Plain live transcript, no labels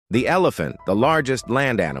The elephant, the largest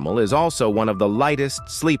land animal, is also one of the lightest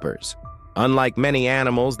sleepers. Unlike many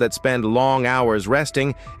animals that spend long hours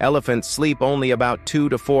resting, elephants sleep only about 2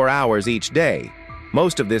 to 4 hours each day.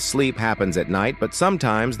 Most of this sleep happens at night, but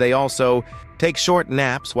sometimes they also take short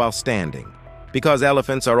naps while standing. Because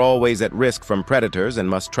elephants are always at risk from predators and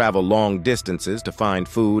must travel long distances to find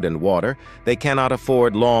food and water, they cannot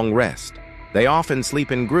afford long rest. They often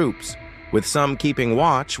sleep in groups, with some keeping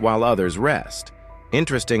watch while others rest.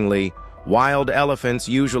 Interestingly, wild elephants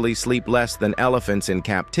usually sleep less than elephants in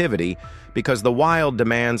captivity because the wild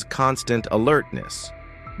demands constant alertness.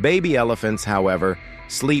 Baby elephants, however,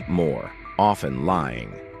 sleep more, often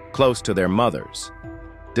lying, close to their mothers.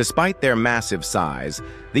 Despite their massive size,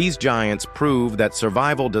 these giants prove that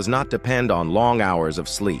survival does not depend on long hours of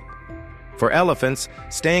sleep. For elephants,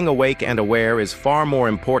 staying awake and aware is far more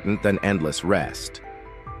important than endless rest.